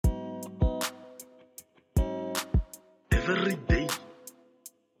every day.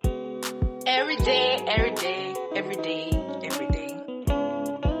 Every day, every day, every day, every day.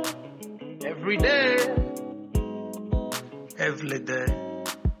 Every day. Every day.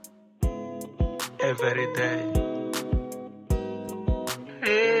 Every day.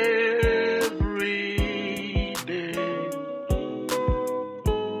 Every day.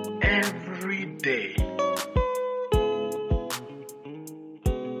 Every day.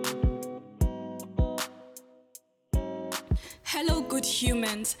 Hello, good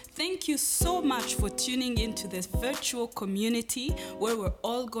humans. Thank you so much for tuning into this virtual community where we're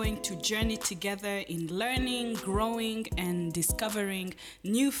all going to journey together in learning, growing, and discovering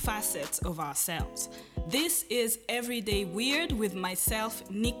new facets of ourselves. This is Everyday Weird with myself,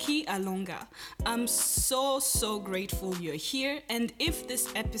 Nikki Alonga. I'm so grateful you're here, and if this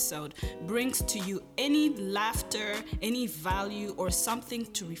episode brings to you any laughter, any value, or something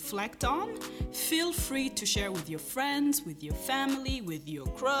to reflect on, feel free to share with your friends, with your family, with your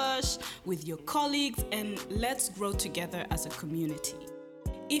crush, with your colleagues, and let's grow together as a community.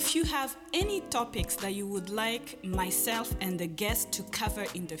 If you have any topics that you would like myself and the guests to cover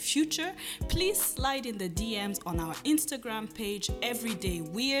in the future, please slide in the DMs on our Instagram page, Everyday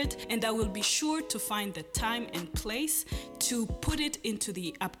Weird, and I will be sure to find the time and place to put it into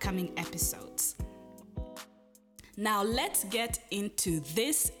the upcoming episodes. Now let's get into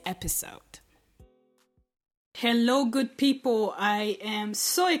this episode. Hello, good people. I am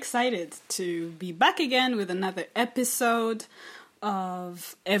so excited to be back again with another episode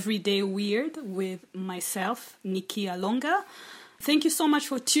of Everyday Weird with myself, Nikki Alonga. Thank you so much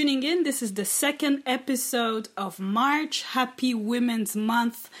for tuning in. This is the second episode of March. Happy Women's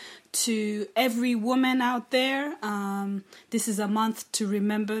Month to every woman out there. This is a month to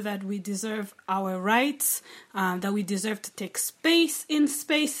remember that we deserve our rights, that we deserve to take space in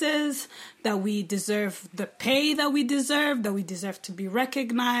spaces, that we deserve the pay that we deserve to be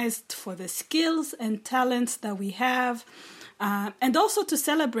recognized for the skills and talents that we have. And also to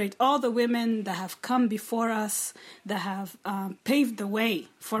celebrate all the women that have come before us, that have paved the way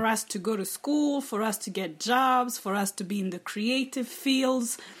for us to go to school, for us to get jobs, for us to be in the creative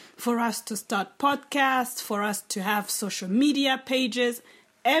fields, for us to start podcasts, for us to have social media pages.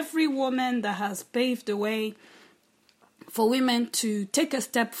 Every woman that has paved the way for women to take a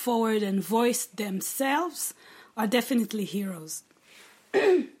step forward and voice themselves are definitely heroes.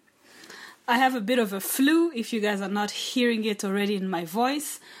 I have a bit of a flu, if you guys are not hearing it already in my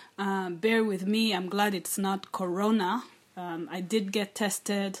voice. Bear with me, I'm glad it's not corona. I did get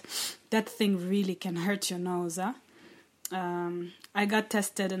tested. That thing really can hurt your nose, huh? I got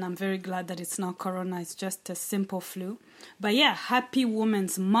tested and I'm very glad that it's not corona, it's just a simple flu. But yeah, happy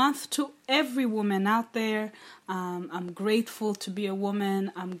Women's Month to every woman out there. I'm grateful to be a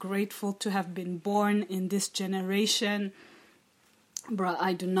woman. I'm grateful to have been born in this generation. Bro,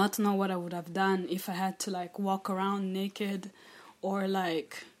 I do not know what I would have done if I had to walk around naked or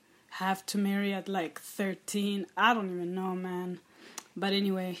have to marry at 13. I don't even know, man. But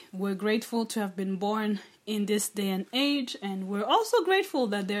anyway, we're grateful to have been born in this day and age, and we're also grateful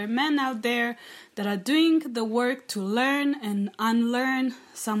that there are men out there that are doing the work to learn and unlearn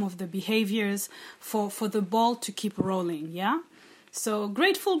some of the behaviors for the ball to keep rolling, yeah? So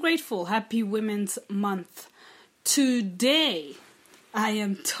grateful, happy Women's Month. Today, I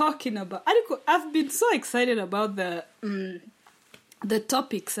am talking about... I've been so excited about the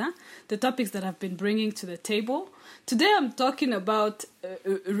topics, the topics that I've been bringing to the table. Today I'm talking about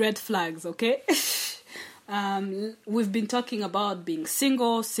red flags, okay? We've been talking about being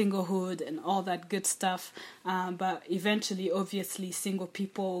single, singlehood, and all that good stuff. But eventually, obviously, single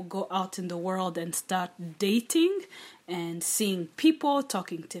people go out in the world and start dating and seeing people,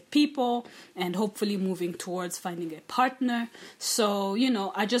 talking to people, and hopefully moving towards finding a partner. So,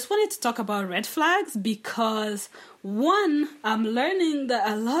 I just wanted to talk about red flags because, one, I'm learning that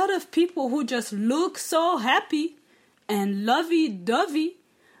a lot of people who just look so happy and lovey-dovey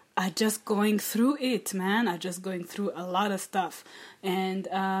are just going through it, man. Are just going through a lot of stuff. And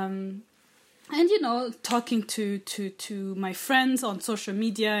talking to my friends on social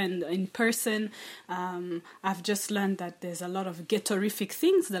media and in person, I've just learned that there's a lot of ghetto-rific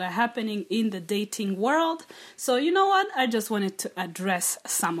things that are happening in the dating world. So you know what? I just wanted to address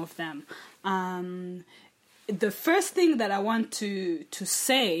some of them. The first thing that I want to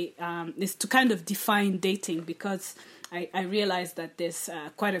say is to kind of define dating, because I realize that there's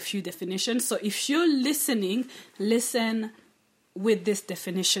quite a few definitions. So if you're listening, listen with this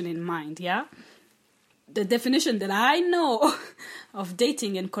definition in mind, yeah? The definition that I know of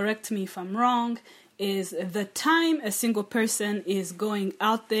dating, and correct me if I'm wrong, is the time a single person is going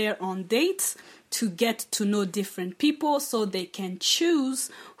out there on dates to get to know different people so they can choose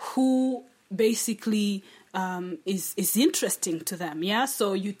who basically is interesting to them. Yeah,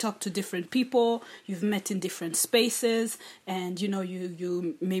 so you talk to different people, you've met in different spaces, and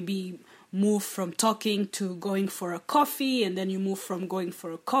you maybe move from talking to going for a coffee, and then you move from going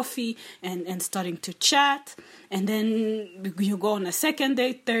for a coffee and starting to chat, and then you go on a second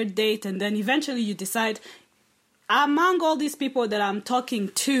date, third date, and then eventually you decide, among all these people that I'm talking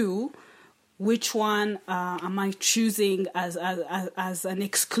to, which one am I choosing as an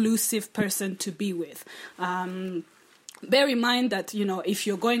exclusive person to be with? Bear in mind that, if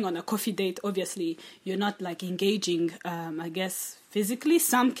you're going on a coffee date, obviously you're not like engaging, I guess, physically.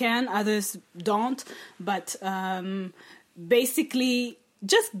 Some can, others don't. But basically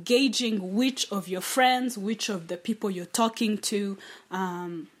just gauging which of your friends, which of the people you're talking to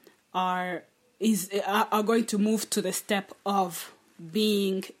are going to move to the step of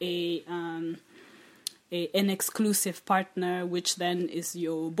being an exclusive partner, which then is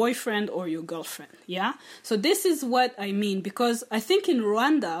your boyfriend or your girlfriend. Yeah. So this is what I mean, because I think in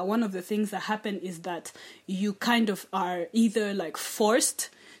Rwanda, one of the things that happen is that you kind of are either like forced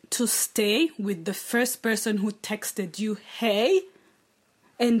to stay with the first person who texted you, hey,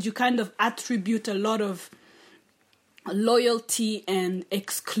 and you kind of attribute a lot of loyalty and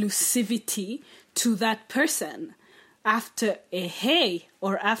exclusivity to that person after a hey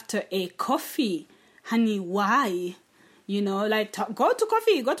or after a coffee. Honey, why? Go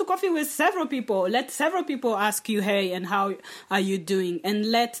to coffee with several people. Let several people ask you, hey, and how are you doing? And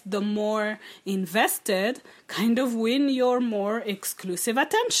let the more invested kind of win your more exclusive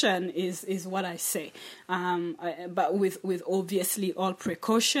attention is what I say. But with obviously all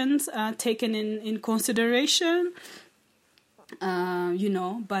precautions taken in consideration. A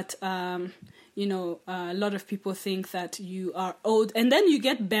lot of people think that you are owed, and then you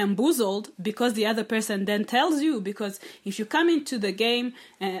get bamboozled because the other person then tells you, because if you come into the game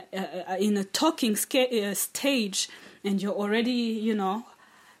in a talking stage and you're already,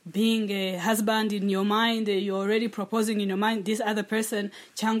 being a husband in your mind, you're already proposing in your mind, this other person,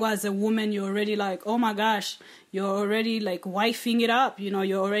 changwa as a woman, you're already like, oh my gosh, you're already like wifing it up,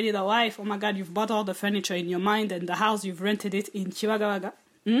 you're already the wife, oh my God, you've bought all the furniture in your mind and the house, you've rented it in Chiwagawaga.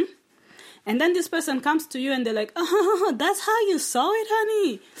 And then this person comes to you and they're like, oh, that's how you saw it,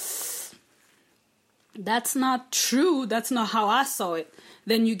 honey. That's not true. That's not how I saw it.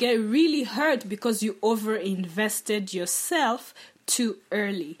 Then you get really hurt because you over-invested yourself too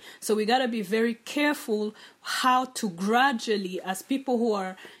early. So we got to be very careful how to gradually, as people who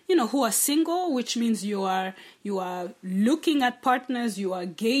are single, which means you are looking at partners, you are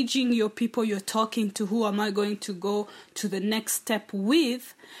gauging your people you're talking to, who am I going to go to the next step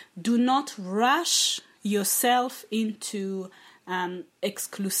with. Do not rush yourself into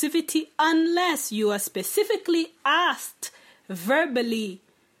exclusivity unless you are specifically asked verbally,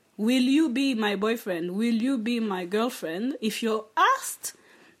 will you be my boyfriend? Will you be my girlfriend? If you're asked,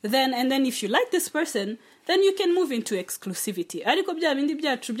 then if you like this person, then you can move into exclusivity. Ariko bya bindi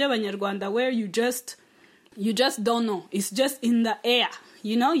byacu by'abanyarwanda where you just don't know. It's just in the air.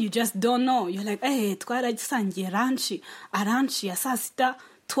 You just don't know. You're like, hey, twaragisangiye aranchi ya saa sita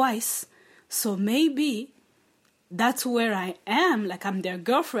twice. So maybe that's where I am, like I'm their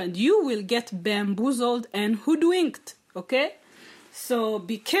girlfriend. You will get bamboozled and hoodwinked, okay? So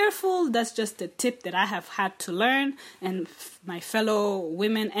be careful. That's just a tip that I have had to learn, and my fellow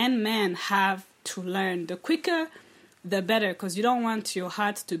women and men have to learn. The quicker, the better, because you don't want your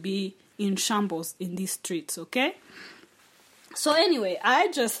heart to be in shambles in these streets, okay? So anyway, I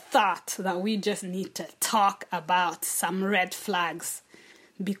just thought that we just need to talk about some red flags.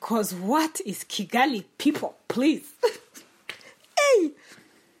 Because what is Kigali, people? Please. Hey!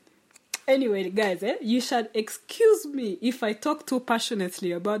 Anyway, guys, you should excuse me if I talk too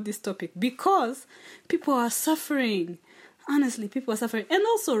passionately about this topic, because people are suffering. Honestly, people are suffering. And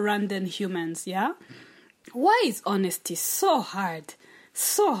also random humans, yeah? Why is honesty so hard?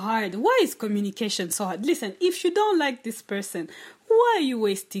 So hard. Why is communication so hard? Listen, if you don't like this person, why are you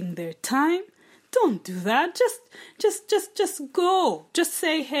wasting their time? Don't do that. Just go. Just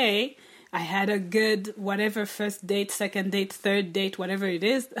say, hey, I had a good whatever, first date, second date, third date, whatever it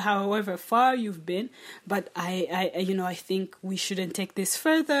is, however far you've been. But I think we shouldn't take this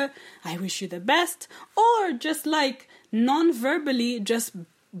further. I wish you the best. Or just like non-verbally, just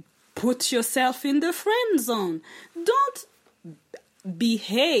put yourself in the friend zone. Don't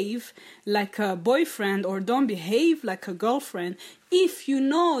behave like a boyfriend or don't behave like a girlfriend if you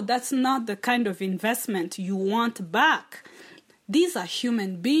know that's not the kind of investment you want back. These are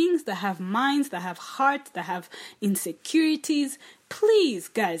human beings that have minds, that have hearts, that have insecurities. Please,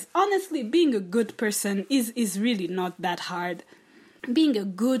 guys, honestly, being a good person is really not that hard. Being a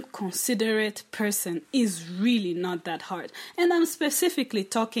good, considerate person is really not that hard. And I'm specifically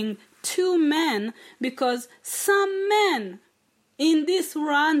talking to men, because some men in this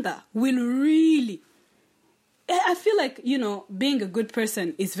Rwanda will really... I feel like, being a good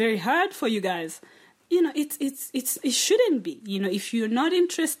person is very hard for you guys. It shouldn't be. If you're not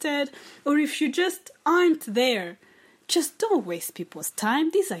interested, or if you just aren't there, just don't waste people's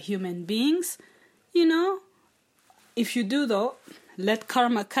time. These are human beings. If you do, though, let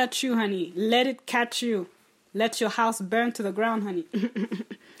karma catch you, honey. Let it catch you. Let your house burn to the ground, honey.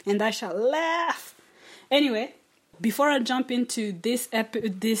 And I shall laugh. Anyway, before I jump into these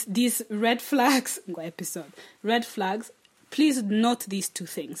red flags, please note these two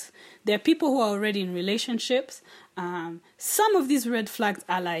things. There are people who are already in relationships. Some of these red flags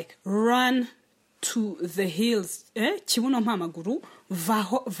are like, run to the hills. Chibuno mpamaguru,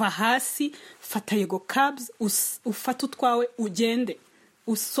 vahasi, fatayego cabs, ufatutwawe ugende,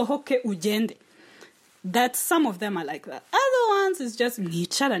 usohoke ugende. That some of them are like that. Other ones is just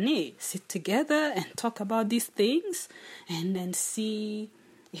sit together and talk about these things, and then see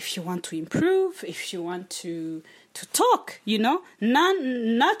if you want to improve, if you want to talk.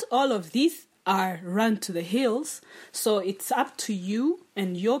 Not all of these are run to the hills. So it's up to you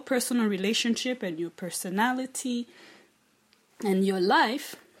and your personal relationship and your personality and your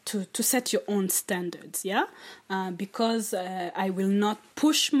life to set your own standards, yeah? Because I will not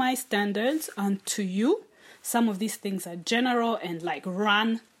push my standards onto you. Some of these things are general and like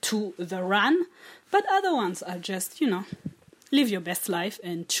run to the run, but other ones are just, live your best life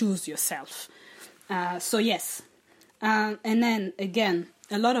and choose yourself. So yes. And then again,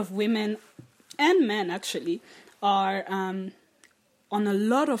 a lot of women and men actually are on a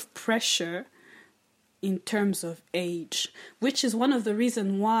lot of pressure in terms of age, which is one of the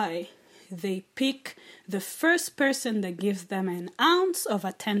reasons why they pick the first person that gives them an ounce of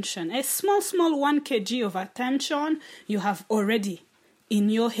attention. A small 1 kg of attention, you have already in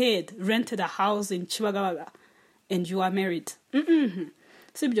your head rented a house in Chiwagawaga and you are married.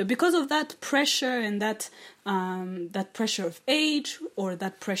 Because of that pressure and that pressure of age, or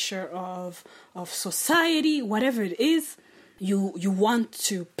that pressure of society, whatever it is, you want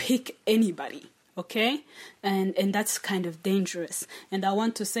to pick anybody. Okay, and that's kind of dangerous. And I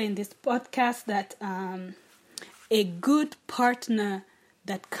want to say in this podcast that a good partner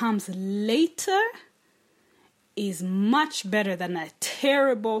that comes later is much better than a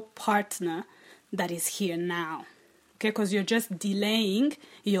terrible partner that is here now. Okay, because you're just delaying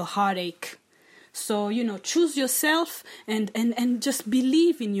your heartache. So, choose yourself and just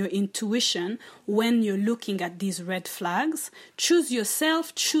believe in your intuition when you're looking at these red flags. Choose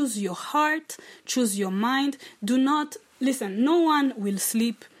yourself, choose your heart, choose your mind. Do not, listen, no one will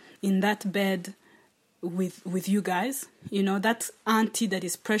sleep in that bed with you guys. That auntie that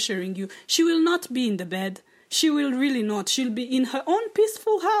is pressuring you, she will not be in the bed. She will really not. She'll be in her own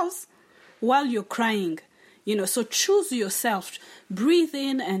peaceful house while you're crying. So choose yourself, breathe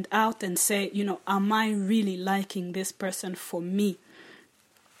in and out and say, am I really liking this person for me?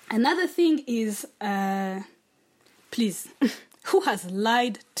 Another thing is, please, who has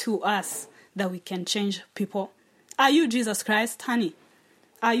lied to us that we can change people? Are you Jesus Christ, honey?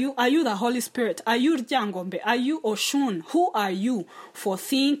 Are you the Holy Spirit? Are you Ryangombe? Are you Oshun? Who are you for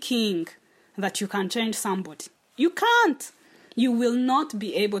thinking that you can change somebody? You can't. You will not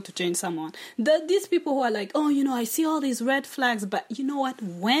be able to change someone. These people who are like, I see all these red flags, but you know what?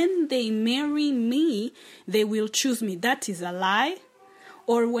 When they marry me, they will choose me. That is a lie.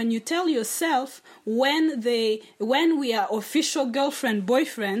 Or when you tell yourself, when we are official girlfriend,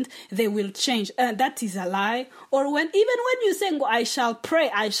 boyfriend, they will change. That is a lie. Or even when you say, I shall pray,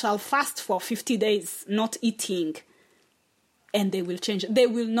 I shall fast for 50 days, not eating, and they will change. They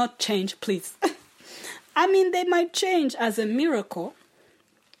will not change, please. They might change as a miracle,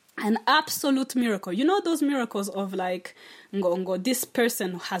 an absolute miracle. Those miracles of like, this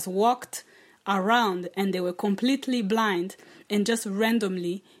person has walked around and they were completely blind and just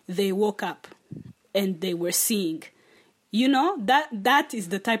randomly they woke up and they were seeing. That is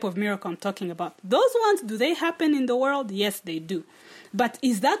the type of miracle I'm talking about. Those ones, do they happen in the world? Yes, they do. But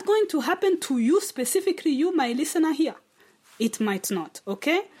is that going to happen to you specifically, you, my listener here? It might not,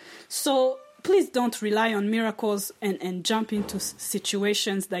 okay? So please don't rely on miracles and jump into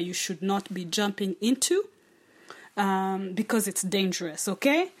situations that you should not be jumping into, because it's dangerous,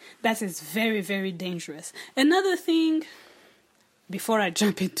 okay? That is very, very dangerous. Another thing, before I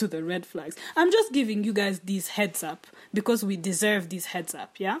jump into the red flags. I'm just giving you guys these heads up because we deserve these heads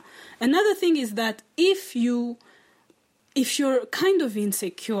up, yeah? Another thing is that if you're kind of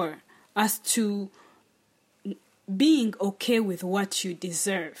insecure as to being okay with what you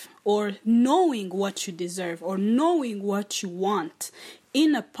deserve, or knowing what you deserve, or knowing what you want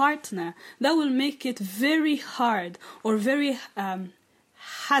in a partner, that will make it very hard or very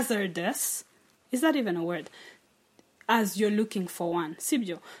hazardous. Is that even a word? As you're looking for one.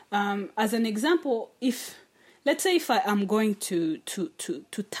 Sibyo. As an example, let's say if I am going to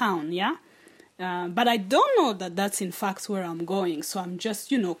town, yeah? But I don't know that that's in fact where I'm going. So I'm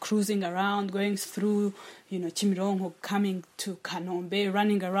just, cruising around, going through, Chimirongo, coming to Kanombe,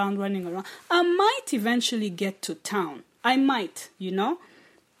 running around. I might eventually get to town. I might,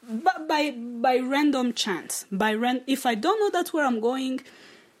 but by random chance. If I don't know that's where I'm going,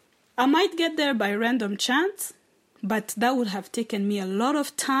 I might get there by random chance. But that would have taken me a lot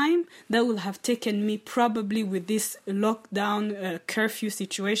of time. That would have taken me probably with this lockdown curfew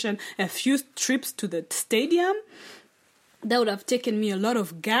situation, a few trips to the stadium. That would have taken me a lot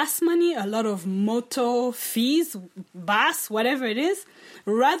of gas money, a lot of motor fees, bus, whatever it is,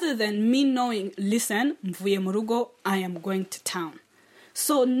 rather than me knowing, listen, mvuye murugo, I am going to town.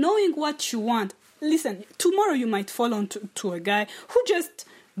 So knowing what you want, listen, tomorrow you might fall on to a guy who just,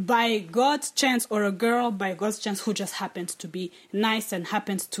 by God's chance, or a girl by God's chance who just happens to be nice and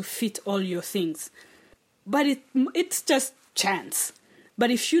happens to fit all your things. But it's just chance. But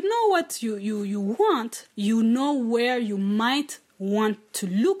if you know what you want, you know where you might want to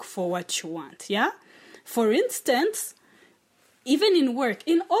look for what you want, yeah? For instance, even in work,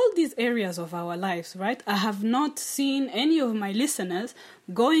 in all these areas of our lives, right? I have not seen any of my listeners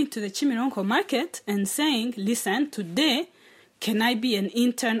going to the Chimironko market and saying, listen, today, can I be an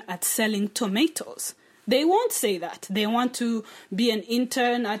intern at selling tomatoes? They won't say that. They want to be an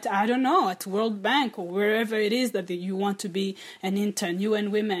intern at, I don't know, at World Bank or wherever it is that you want to be an intern,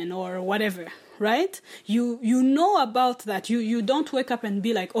 UN Women or whatever, right? You know about that. You don't wake up and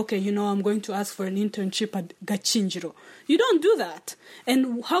be like, okay, I'm going to ask for an internship at Gachinjiro. You don't do that.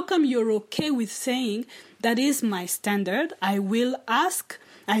 And how come you're okay with saying, that is my standard, I will ask,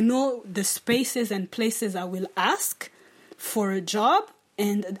 I know the spaces and places I will ask for a job,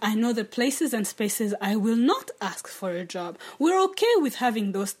 and I know the places and spaces I will not ask for a job. We're okay with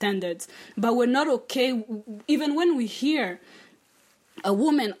having those standards, but we're not okay even when we hear a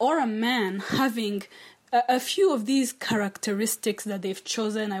woman or a man having a few of these characteristics that they've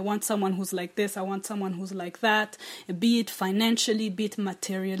chosen. I want someone who's like this, I want someone who's like that, be it financially, be it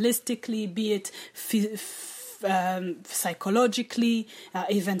materialistically, be it psychologically,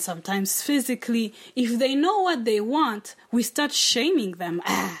 even sometimes physically. If they know what they want, we start shaming them.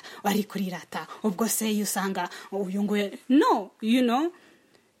 No,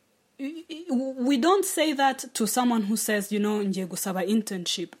 we don't say that to someone who says, nje gusaba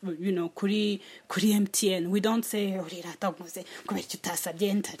internship, kuri MTN. We don't say,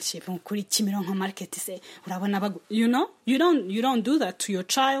 internship kuri Chimironko market se urabona you don't do that to your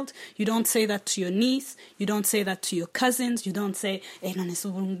child. You don't say that to your niece. You don't say that to your cousins. You don't say, none se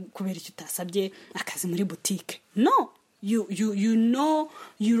kubera utasabye akazi muri boutique. No. You know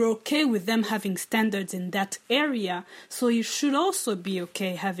you're okay with them having standards in that area, so you should also be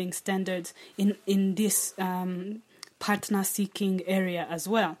okay having standards in this partner seeking area as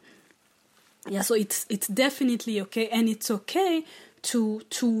well. Yeah, so it's definitely okay, and it's okay to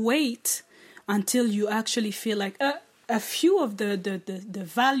wait until you actually feel like a few of the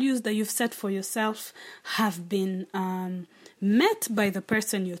values that you've set for yourself have been met by the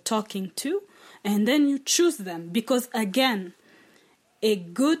person you're talking to. And then you choose them. Because again, a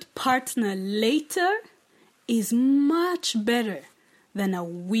good partner later is much better than a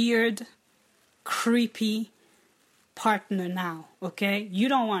weird, creepy partner now, okay? You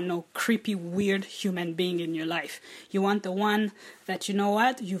don't want no creepy, weird human being in your life. You want the one that,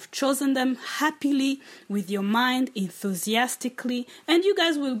 you've chosen them happily, with your mind, enthusiastically, and you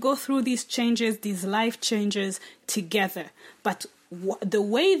guys will go through these changes, these life changes together. But the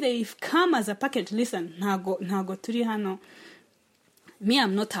way they've come as a package, listen, nago turi hano. Me,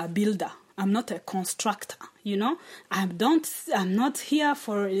 I'm not a builder. I'm not a constructor, I'm not here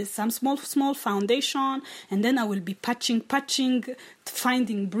for some small foundation, and then I will be patching,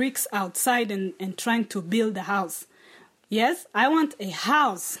 finding bricks outside and trying to build a house. Yes, I want a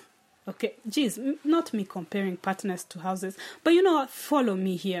house. Okay, geez, not me comparing partners to houses, but follow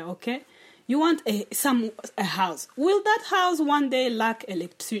me here, okay? You want a house. Will that house one day lack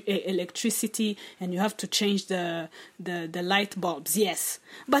electricity and you have to change the light bulbs? Yes.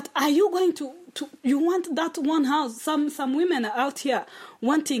 But are you going to you want that one house? Some women are out here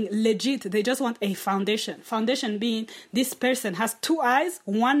wanting legit. They just want a foundation. Foundation being this person has 2 eyes,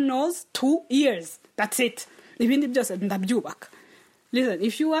 1 nose, 2 ears. That's it. Even if just listen,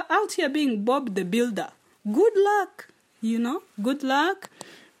 if you are out here being Bob the Builder, good luck. Good luck.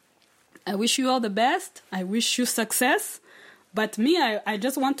 I wish you all the best. I wish you success. But me, I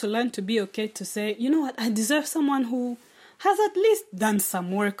just want to learn to be okay to say, you know what, I deserve someone who has at least done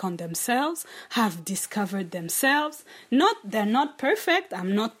some work on themselves, have discovered themselves. They're not perfect.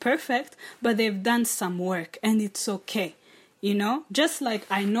 I'm not perfect, but they've done some work and it's okay. Just like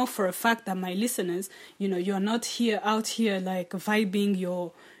I know for a fact that my listeners, you're not out here like vibing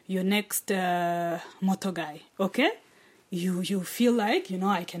your next moto guy, okay? You feel like,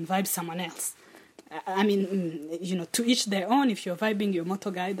 I can vibe someone else. I mean, to each their own. If you're vibing your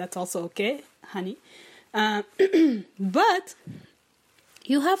moto guy, that's also okay, honey. But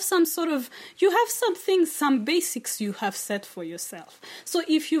you have some things, some basics you have set for yourself. So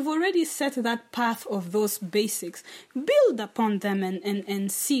if you've already set that path of those basics, build upon them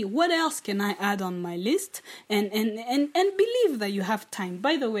and see what else can I add on my list and believe that you have time.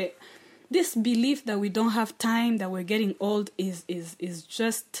 By the way, this belief that we don't have time, that we're getting old is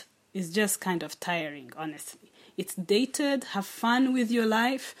just kind of tiring, honestly. It's dated. Have fun with your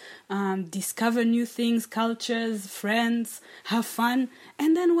life. Discover new things, cultures, friends. Have fun.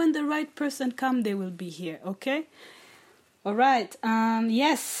 And then when the right person comes, they will be here, okay? All right.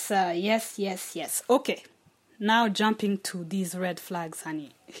 Yes. Okay. Now jumping to these red flags,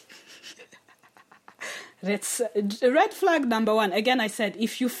 honey. Red flag number 1. Again, I said,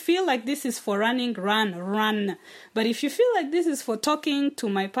 if you feel like this is for running, run. But if you feel like this is for talking to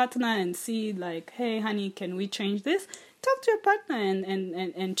my partner and see like, hey, honey, can we change this? Talk to your partner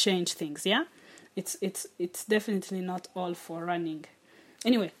and change things, yeah? It's definitely not all for running.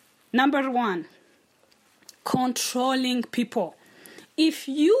 Anyway, number 1, controlling people. If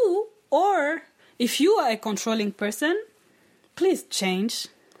you are a controlling person, please change.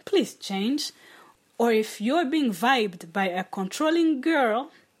 Or if you're being vibed by a controlling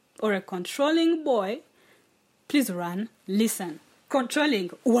girl or a controlling boy, please run. Listen. Controlling.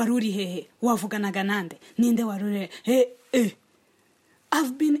 Waruri hehe. Wavuganaganande. Ninde warure. Hey.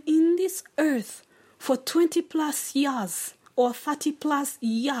 I've been in this earth for 20 plus years or 30 plus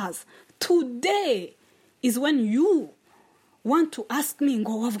years. Today is when you want to ask me,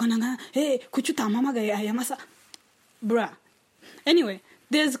 ngo wavuganaga. Hey, kuchuta mama ga ayamasa. Bruh. Anyway.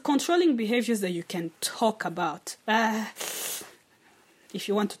 There's controlling behaviors that you can talk about. If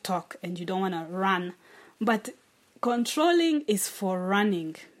you want to talk and you don't want to run. But controlling is for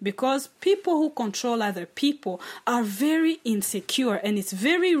running. Because people who control other people are very insecure. And it's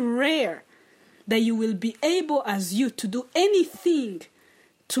very rare that you will be able as you to do anything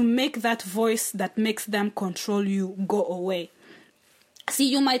to make that voice that makes them control you go away. See,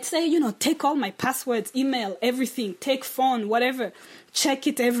 you might say, take all my passwords, email, everything, take phone, whatever, check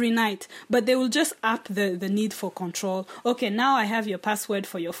it every night. But they will just up the need for control. Okay, now I have your password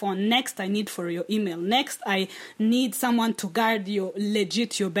for your phone. Next, I need for your email. Next, I need someone to guard your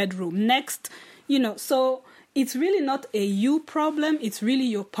bedroom. Next, so it's really not a you problem. It's really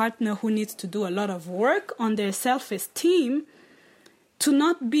your partner who needs to do a lot of work on their self-esteem to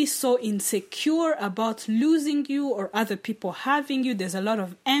not be so insecure about losing you or other people having you. There's a lot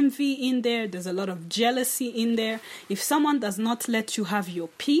of envy in there. There's a lot of jealousy in there. If someone does not let you have your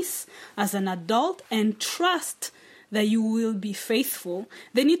peace as an adult and trust that you will be faithful,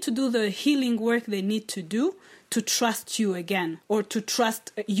 they need to do the healing work they need to do to trust you again or to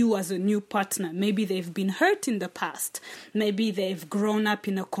trust you as a new partner. Maybe they've been hurt in the past. Maybe they've grown up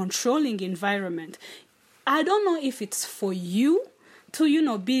in a controlling environment. I don't know if it's for you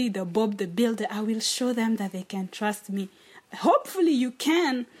to, be the Bob the Builder. I will show them that they can trust me. Hopefully you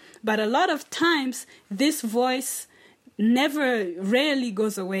can, but a lot of times this voice rarely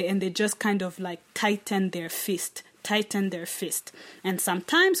goes away and they just kind of like tighten their fist. And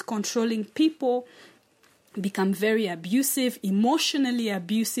sometimes controlling people become very abusive, emotionally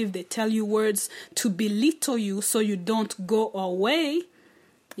abusive. They tell you words to belittle you so you don't go away.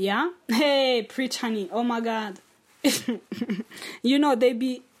 Yeah? Hey, preach, honey. Oh my God.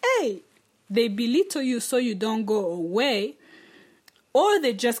 They belittle you so you don't go away, or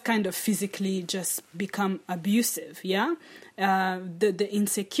they just kind of physically just become abusive. Yeah, the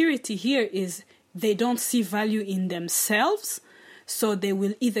insecurity here is they don't see value in themselves, so they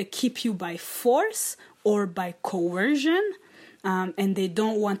will either keep you by force or by coercion, and they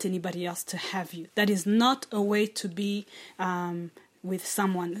don't want anybody else to have you. That is not a way to be with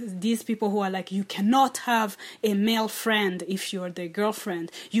someone. These people who are like, you cannot have a male friend if you're their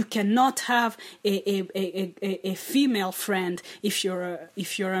girlfriend. You cannot have a female friend if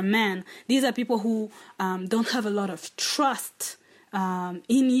you're a man. These are people who don't have a lot of trust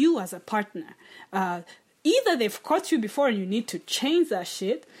in you as a partner. Either they've caught you before and you need to change that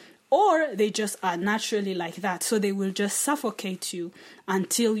shit, or they just are naturally like that. So they will just suffocate you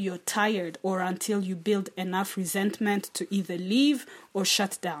until you're tired or until you build enough resentment to either leave or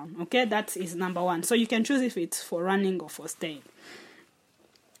shut down. Okay, that is number one. So you can choose if it's for running or for staying.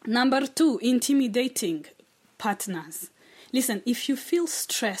 Number two, intimidating partners. Listen, if you feel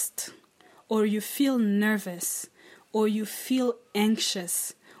stressed or you feel nervous or you feel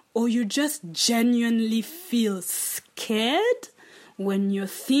anxious or you just genuinely feel scared when you're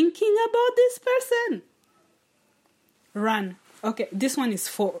thinking about this person, run. Okay, this one is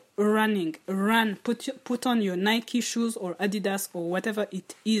for running. Run. Put on your Nike shoes or Adidas or whatever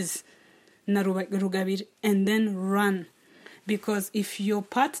it is, and then run. Because if your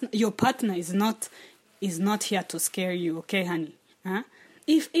partner is not here to scare you, okay, honey? Huh?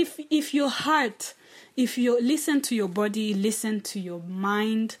 If your heart, if you listen to your body, listen to your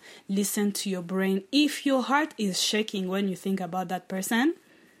mind, listen to your brain, if your heart is shaking when you think about that person,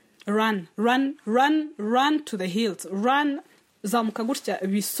 run to the hills. Run, zamuka gutya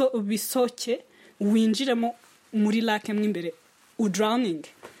bisoke winjiremo muri lake mwimbere, drowning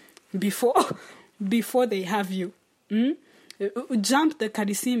before they have you. Jump the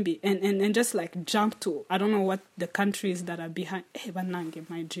Karisimbi and just like jump to, I don't know what the countries that are behind. Banange,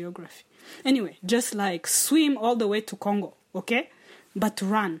 my geography. Anyway, just like swim all the way to Congo, okay? But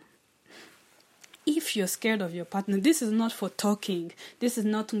run. If you're scared of your partner, this is not for talking. This is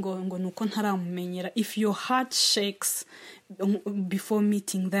not ngo. If your heart shakes before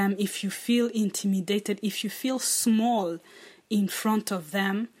meeting them, if you feel intimidated, if you feel small in front of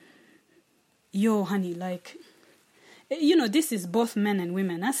them, yo, honey, like, you know, this is both men and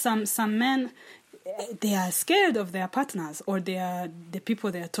women. Some men, they are scared of their partners or they are the people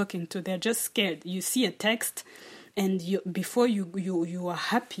they are talking to. They're just scared. You see a text and before you are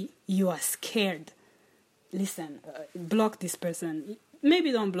happy, you are scared. Listen, block this person.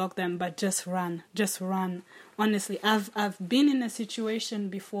 Maybe don't block them, but just run. Just run. Honestly, I've been in a situation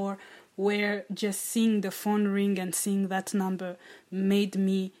before where just seeing the phone ring and seeing that number made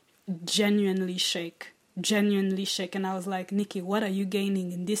me genuinely shake. And I was like, Nikki, what are you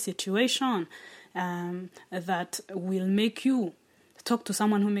gaining in this situation that will make you talk to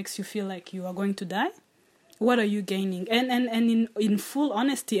someone who makes you feel like you are going to die? What are you gaining? And in full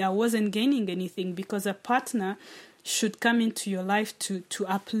honesty, I wasn't gaining anything, because a partner should come into your life to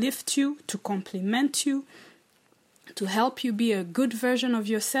uplift you, to compliment you, to help you be a good version of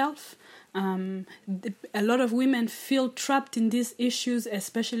yourself. A lot of women feel trapped in these issues,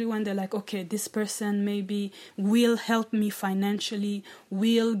 especially when they're like, okay, this person maybe will help me financially,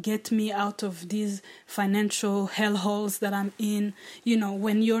 will get me out of these financial hellholes that I'm in. You know,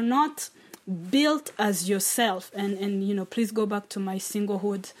 when you're not built as yourself, and you know, please go back to my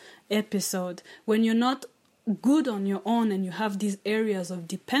singlehood episode, when you're not good on your own and you have these areas of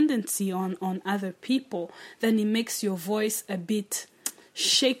dependency on other people, then it makes your voice a bit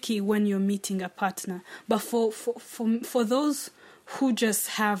shaky when you're meeting a partner. But for those who just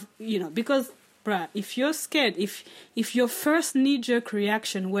have, you know, because bruh, if you're scared, if your first knee-jerk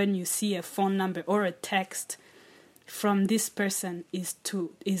reaction when you see a phone number or a text from this person is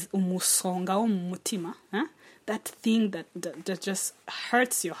umusonga umutima, huh? That thing that just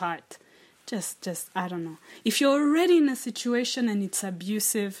hurts your heart, just I don't know. If you're already in a situation and it's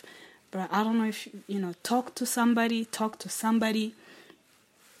abusive, bruh, I don't know if you know, talk to somebody.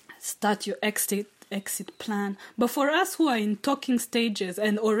 Start your exit plan. But for us who are in talking stages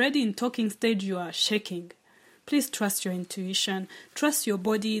and already in talking stage you are shaking, please trust your intuition, trust your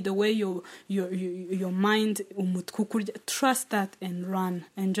body, the way your mind, trust that and run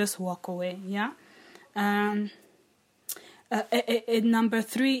and just walk away. Yeah. Number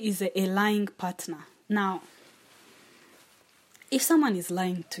 3 is a lying partner. Now, if someone is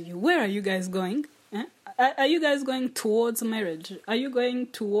lying to you, where are you guys going? Are you guys going towards marriage? Are you going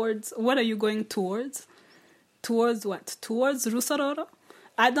towards... What are you going towards? Towards what? Towards Rusaroro?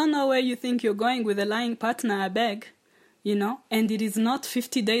 I don't know where you think you're going with a lying partner, I beg. You know? And it is not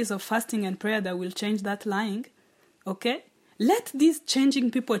 50 days of fasting and prayer that will change that lying. Okay? Let these changing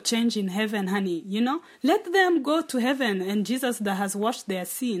people change in heaven, honey. You know? Let them go to heaven. And Jesus that has washed their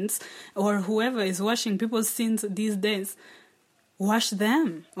sins, or whoever is washing people's sins these days, wash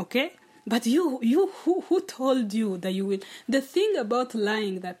them. Okay? But who told you that you will? The thing about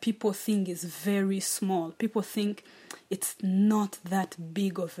lying that people think is very small, people think it's not that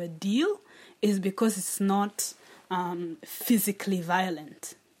big of a deal, is because it's not physically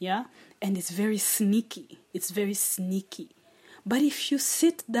violent, yeah? And it's very sneaky. It's very sneaky. But if you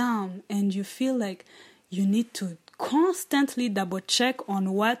sit down and you feel like you need to constantly double check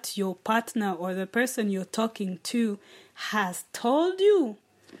on what your partner or the person you're talking to has told you,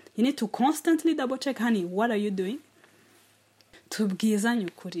 you need to constantly double check, honey, what are you doing? Tubwizanye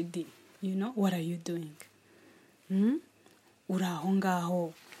ukuri di. You know, what are you doing? Uraho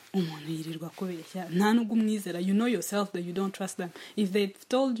ngaho umuntu yirirwa kubeshya nta nubwo umwizera. You know yourself that you don't trust them. If they've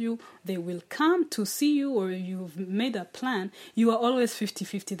told you they will come to see you or you've made a plan, you are always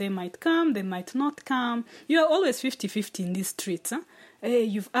 50-50. They might come, they might not come. You are always 50-50 in these streets. Hey,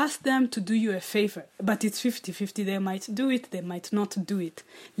 you've asked them to do you a favor, but it's 50-50. They might do it, they might not do it.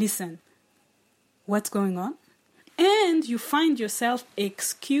 Listen, what's going on? And you find yourself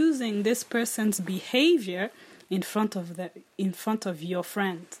excusing this person's behavior in front of your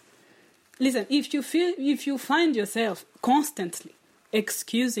friend. Listen, if you find yourself constantly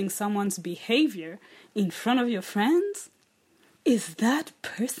excusing someone's behavior in front of your friends, is that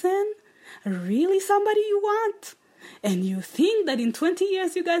person really somebody you want? And you think that in 20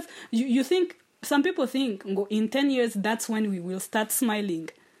 years, you guys, you think, some people think in 10 years, that's when we will start smiling.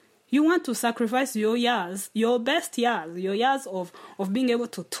 You want to sacrifice your years, your best years, your years of being able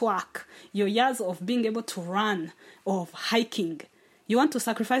to twerk, your years of being able to run, of hiking. You want to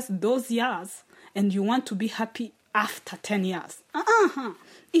sacrifice those years and you want to be happy after 10 years.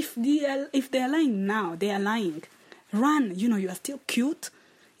 If they are lying now, they are lying. Run, you are still cute.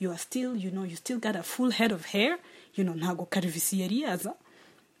 You are still, you still got a full head of hair. Ntago karivisieriaza.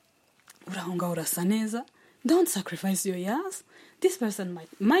 Urahonga urasa neza. Don't sacrifice your years. This person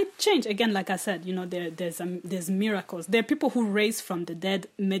might change. Again, like I said, there's miracles. There are people who raise from the dead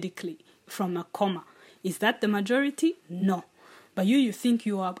medically, from a coma. Is that the majority? No. But you think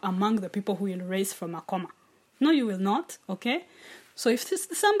you are among the people who will raise from a coma. No, you will not, okay? So if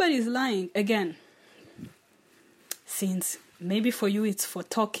somebody is lying, again, since maybe for you it's for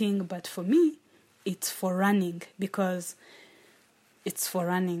talking, but for me, it's for running, because it's for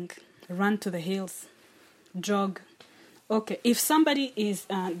running. Run to the hills. Jog. Okay, if somebody is,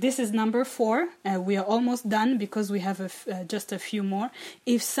 this is number 4. We are almost done because we have just a few more.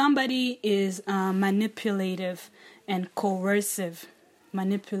 If somebody is manipulative and coercive,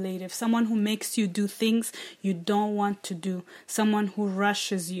 someone who makes you do things you don't want to do, someone who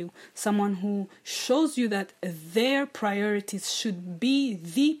rushes you, someone who shows you that their priorities should be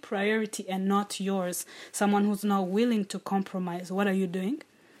the priority and not yours, someone who's not willing to compromise, what are you doing?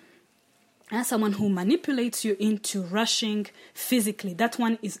 And someone who manipulates you into rushing physically, that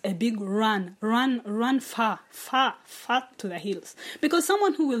one is a big run far to the hills. Because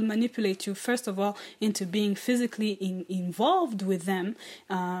someone who will manipulate you, first of all, into being physically involved with them,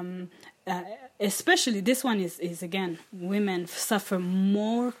 especially this one is again, women suffer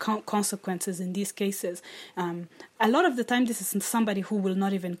more consequences in these cases. A lot of the time, this is somebody who will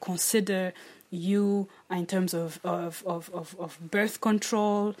not even consider you in terms of birth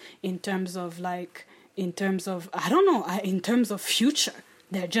control, in terms of future.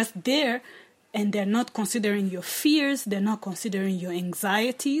 They're just there, and they're not considering your fears, they're not considering your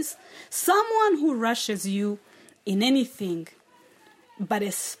anxieties. Someone who rushes you in anything, but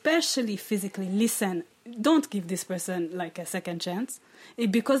especially physically, listen, don't give this person like a second chance,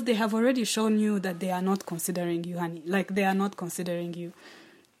 because they have already shown you that they are not considering you, honey. Like, they are not considering you.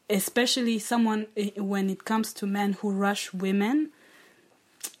 Especially someone, when it comes to men who rush women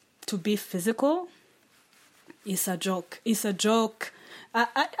to be physical, it's a joke. It's a joke.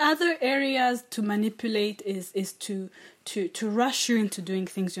 Other areas to manipulate is to rush you into doing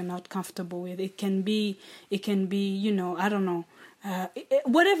things you're not comfortable with. It can be, I don't know,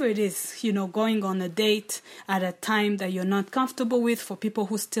 whatever it is, going on a date at a time that you're not comfortable with. For people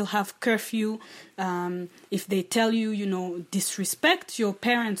who still have curfew, if they tell you, disrespect your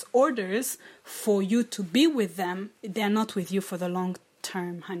parents' orders for you to be with them, they're not with you for the long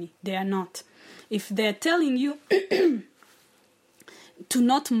term, honey. They are not. If they're telling you to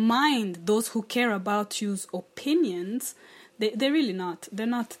not mind those who care about you's opinions, they're really not. They're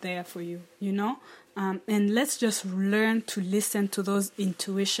not there for you, And let's just learn to listen to those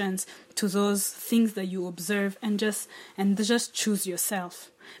intuitions, to those things that you observe, and just choose yourself.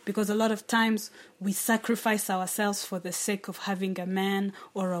 Because a lot of times we sacrifice ourselves for the sake of having a man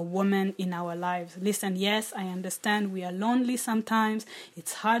or a woman in our lives. Listen, yes, I understand we are lonely sometimes.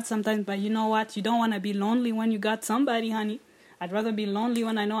 It's hard sometimes, but you know what? You don't want to be lonely when you got somebody, honey. I'd rather be lonely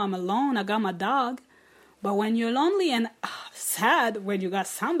when I know I'm alone. I got my dog. But when you're lonely and sad when you got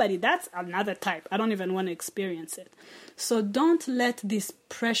somebody, that's another type. I don't even want to experience it. So don't let this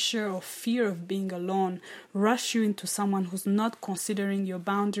pressure or fear of being alone rush you into someone who's not considering your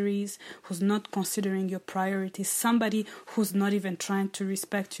boundaries, who's not considering your priorities, somebody who's not even trying to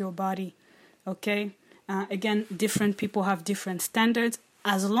respect your body. Okay? Again, different people have different standards.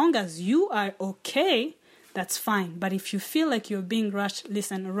 As long as you are okay, that's fine. But if you feel like you're being rushed,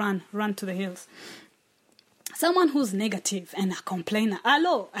 listen, run to the hills. Someone who's negative and a complainer.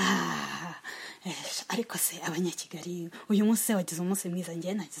 Hello. Ariko se abanyakigali uyu munsi wagize umunsi mwiza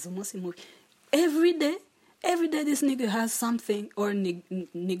njye nagize umunsi mubi. Every day this nigga has something, or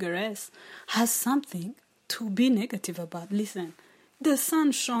niggeress has something to be negative about. Listen, the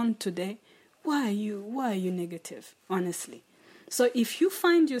sun shone today. Why are you negative, honestly? So if you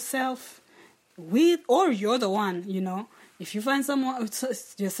find yourself with, or you're the one, if you find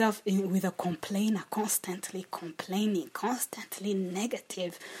yourself with a complainer, constantly complaining, constantly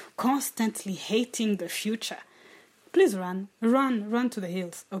negative, constantly hating the future, please run to the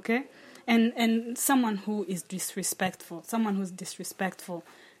hills, okay? And someone who is disrespectful,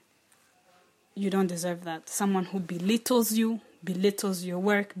 you don't deserve that. Someone who belittles you, belittles your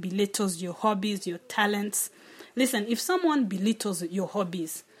work, belittles your hobbies, your talents. Listen, if someone belittles your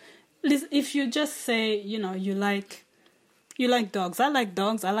hobbies, if you just say, you like dogs. I like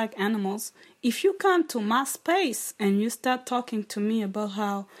dogs. I like animals. If you come to my space and you start talking to me about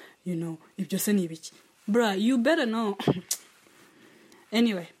how, if you're saying it, bruh, you better know.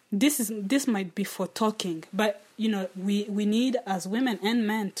 Anyway, this might be for talking, but we need as women and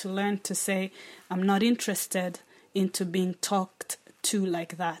men to learn to say, I'm not interested into being talked to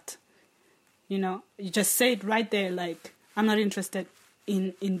like that. You just say it right there, like, I'm not interested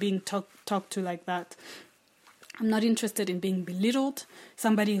in being talked to like that. I'm not interested in being belittled.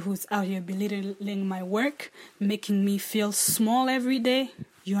 Somebody who's out here belittling my work, making me feel small every day.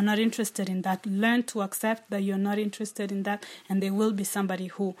 You're not interested in that. Learn to accept that you're not interested in that, and there will be somebody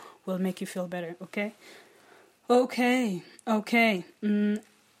who will make you feel better, okay? Okay.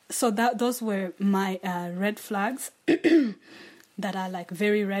 So those were my red flags that are like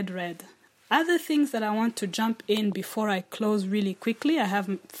very red. Other things that I want to jump in before I close really quickly. I have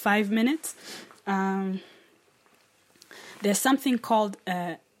 5 minutes. There's something called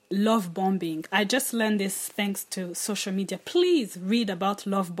love bombing. I just learned this thanks to social media. Please read about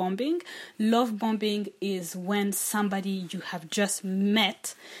love bombing. Love bombing is when somebody you have just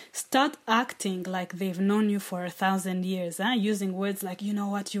met start acting like they've known you for 1,000 years, using words like, you know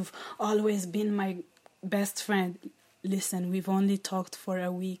what, you've always been my best friend. Listen, we've only talked for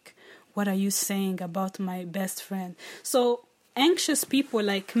a week. What are you saying about my best friend? So anxious people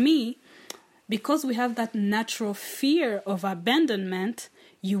like me, because we have that natural fear of abandonment,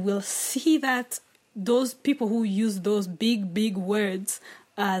 you will see that those people who use those big words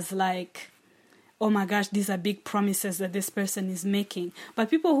as like, oh my gosh, these are big promises that this person is making. But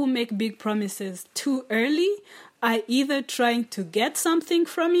people who make big promises too early are either trying to get something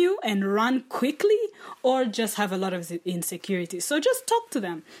from you and run quickly, or just have a lot of insecurity. So just talk to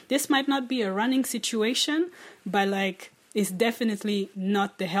them. This might not be a running situation, but like, it's definitely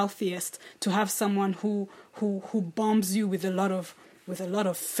not the healthiest to have someone who bombs you with a lot of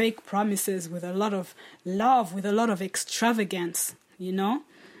fake promises, with a lot of love, with a lot of extravagance,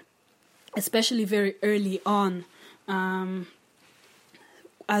 especially very early on.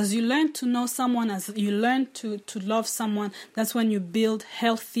 As you learn to know someone, as you learn to love someone, that's when you build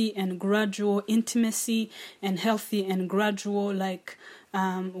healthy and gradual intimacy and healthy and gradual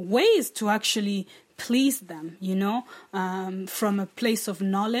ways to actually please them, from a place of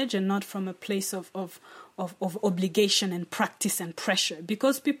knowledge and not from a place of obligation and practice and pressure.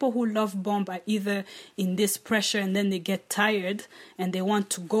 Because people who love bomb are either in this pressure and then they get tired and they want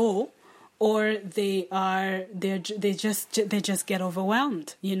to go, or they just get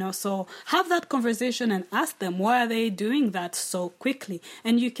overwhelmed, So have that conversation and ask them, why are they doing that so quickly?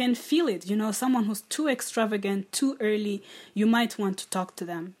 And you can feel it, someone who's too extravagant, too early, you might want to talk to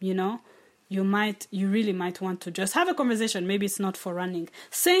them, You really might want to just have a conversation. Maybe it's not for running.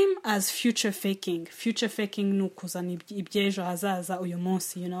 Same as future faking. Future faking nukuzana ibyejo hazaza uyu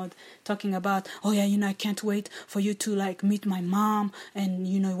munsi, talking about, oh yeah, I can't wait for you to meet my mom, and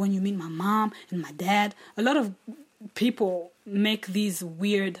when you meet my mom and my dad. A lot of people make these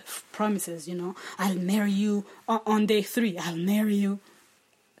weird promises, I'll marry you on day 3. I'll marry you.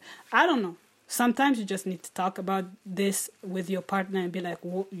 I don't know. sometimes you just need to talk about this with your partner and be like,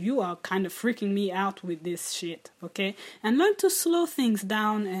 you are kind of freaking me out with this shit, okay? And learn to slow things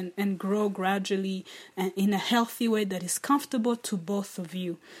down and grow gradually and in a healthy way that is comfortable to both of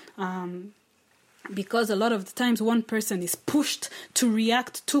you. Because a lot of the times one person is pushed to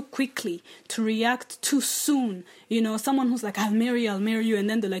react too quickly, to react too soon. Someone who's like, I'll marry you. And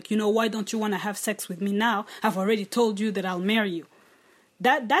then they're like, why don't you want to have sex with me now? I've already told you that I'll marry you.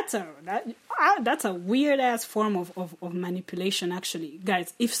 That's a weird ass form of manipulation, actually.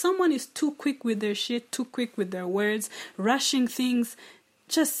 Guys, if someone is too quick with their shit, too quick with their words, rushing things,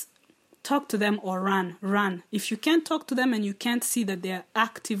 just talk to them or run. If you can't talk to them and you can't see that they're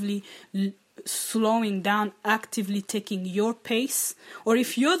actively slowing down, actively taking your pace, or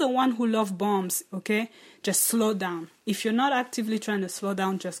if you're the one who love bombs, okay, just slow down. If you're not actively trying to slow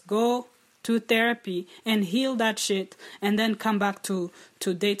down, just go to therapy and heal that shit and then come back to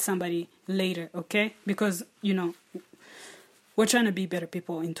date somebody later, okay? Because, we're trying to be better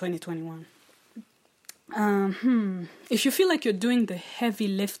people in 2021. If you feel like you're doing the heavy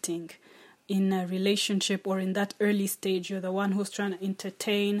lifting in a relationship or in that early stage, you're the one who's trying to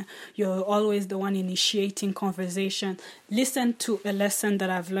entertain, you're always the one initiating conversation, listen to a lesson that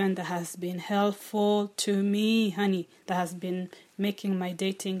I've learned that has been helpful to me, honey, that has been making my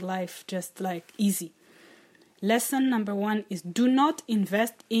dating life just like easy. Lesson number 1 is do not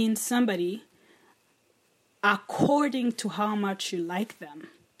invest in somebody according to how much you like them.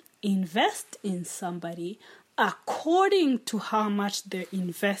 Invest in somebody according to how much they're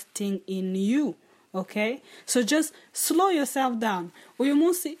investing in you, okay? So just slow yourself down.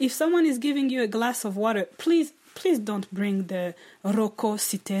 If someone is giving you a glass of water, please don't bring the Rocco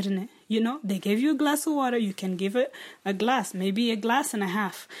Citerne. They gave you a glass of water, you can give it a glass, maybe a glass and a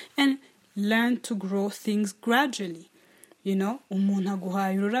half, and learn to grow things gradually. Umuntu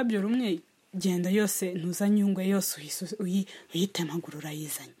aguhaye ururabyo rumwe, genda yose ntuzanyungwe yose uyitemagura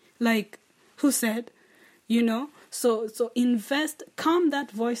urayizanye. Like, who said? So invest, calm that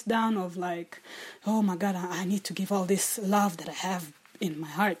voice down of like, oh my God, I need to give all this love that I have in my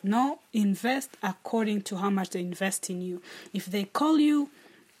heart. No, invest according to how much they invest in you. If they call you,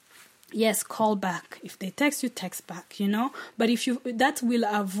 yes, call back. If they text you, text back, But that will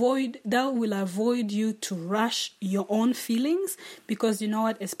avoid you to rush your own feelings, because you know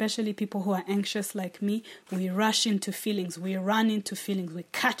what, especially people who are anxious like me, we rush into feelings, we run into feelings, we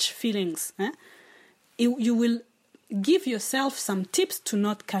catch feelings, You will give yourself some tips to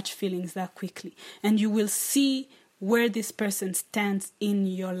not catch feelings that quickly, and you will see where this person stands in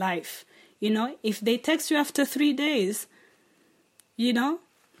your life. If they text you after 3 days,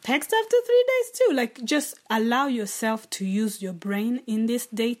 text after 3 days too. Like, just allow yourself to use your brain in this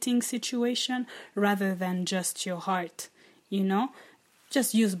dating situation rather than just your heart,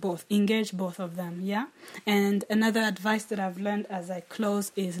 Just use both, engage both of them, yeah? And another advice that I've learned as I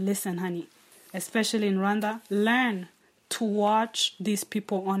close is, listen, honey, especially in Rwanda, learn to watch these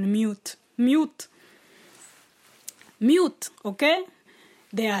people on mute. Mute, okay?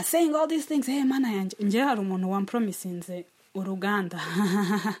 They are saying all these things. Hey, mana yanje, nje hari umuntu wampromisinze Uruganda.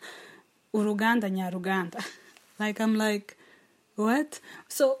 Uruganda Nyaruganda. Like, I'm like, what?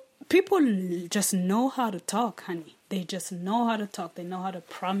 So people just know how to talk, honey. They just know how to talk. They know how to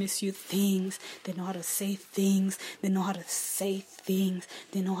promise you things. They know how to say things. They know how to say things.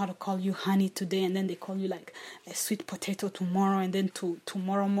 They know how to call you honey today, and then they call you like a sweet potato tomorrow, and then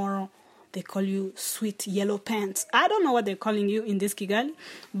tomorrow they call you sweet yellow pants. I don't know what they're calling you in this Kigali,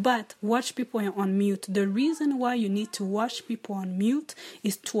 but watch people on mute. The reason why you need to watch people on mute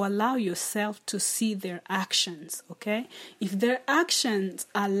is to allow yourself to see their actions, okay? If their actions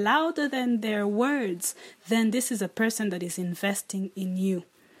are louder than their words, then this is a person that is investing in you.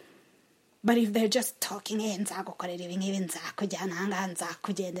 But if they're just talking, bruh,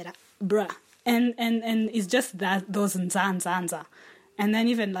 and it's just that, those nzanzanza. And then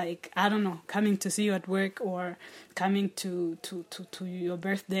even like, I don't know, coming to see you at work or coming to your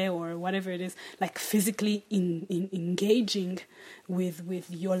birthday or whatever it is, like physically engaging with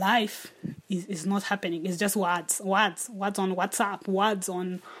your life is not happening. It's just words on WhatsApp, words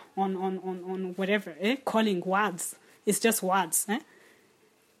on whatever, calling words. It's just words.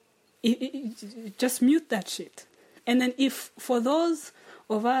 Just mute that shit. And then if for those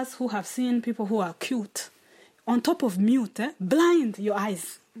of us who have seen people who are cute, on top of mute, blind your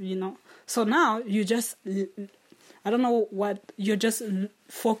eyes, So now you just, I don't know what, you're just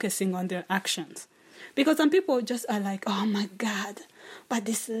focusing on their actions. Because some people just are like, oh my God, but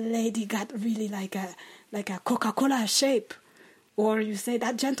this lady got really like a Coca-Cola shape. Or you say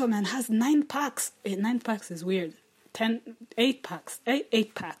that gentleman has 9 packs. 9 packs is weird. 8 packs.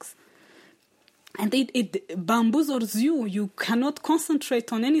 And it bamboozles you. You cannot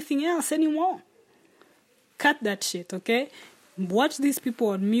concentrate on anything else anymore. Cut that shit, okay? Watch these people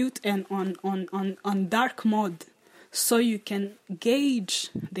on mute and on dark mode, so you can gauge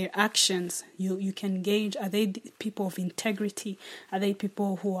their actions. You can gauge, are they people of integrity? Are they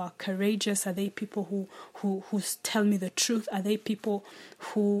people who are courageous? Are they people who tell me the truth? Are they people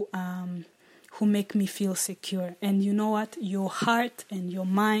who make me feel secure? And you know what? Your heart and your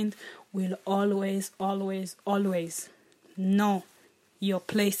mind will always, always, always know your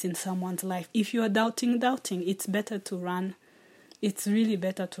place in someone's life. If you are doubting, it's better to run. It's really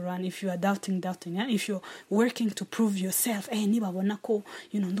better to run. If you are doubting, yeah? If you're working to prove yourself, nibabona ko,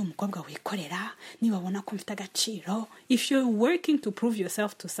 ndi umukobwa wikorera, nibabona ko mfite agaciro. If you're working to prove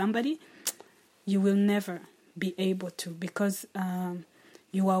yourself to somebody, you will never be able to, because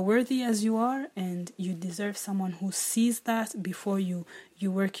you are worthy as you are, and you deserve someone who sees that before you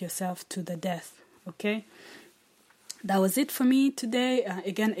work yourself to the death. Okay? That was it for me today.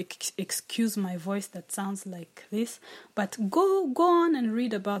 Again, excuse my voice that sounds like this, but go on and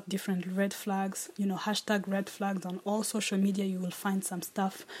read about different red flags, hashtag red flags on all social media. You will find some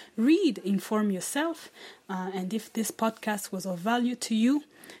stuff. Read, inform yourself. And if this podcast was of value to you,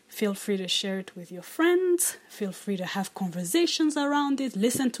 feel free to share it with your friends. Feel free to have conversations around it.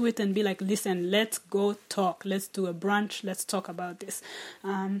 Listen to it and be like, listen, let's go talk. Let's do a brunch. Let's talk about this.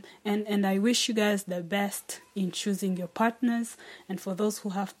 And I wish you guys the best in choosing your partners. And for those who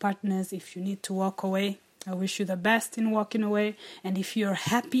have partners, if you need to walk away, I wish you the best in walking away. And if you're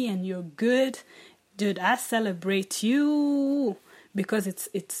happy and you're good, dude, I celebrate you. Because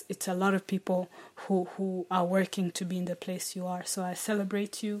it's a lot of people who are working to be in the place you are. So I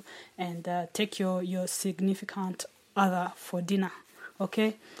celebrate you, and take your significant other for dinner.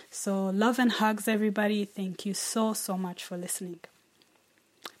 Okay? So love and hugs, everybody. Thank you so much for listening.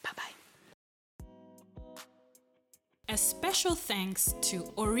 Bye-bye. A special thanks to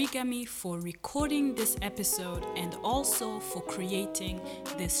Origami for recording this episode and also for creating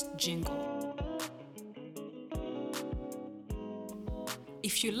this jingle.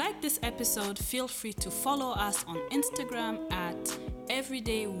 If you like this episode, feel free to follow us on Instagram at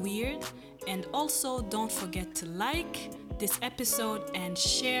everydayweird, and also don't forget to like this episode and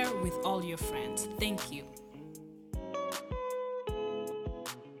share with all your friends. Thank you.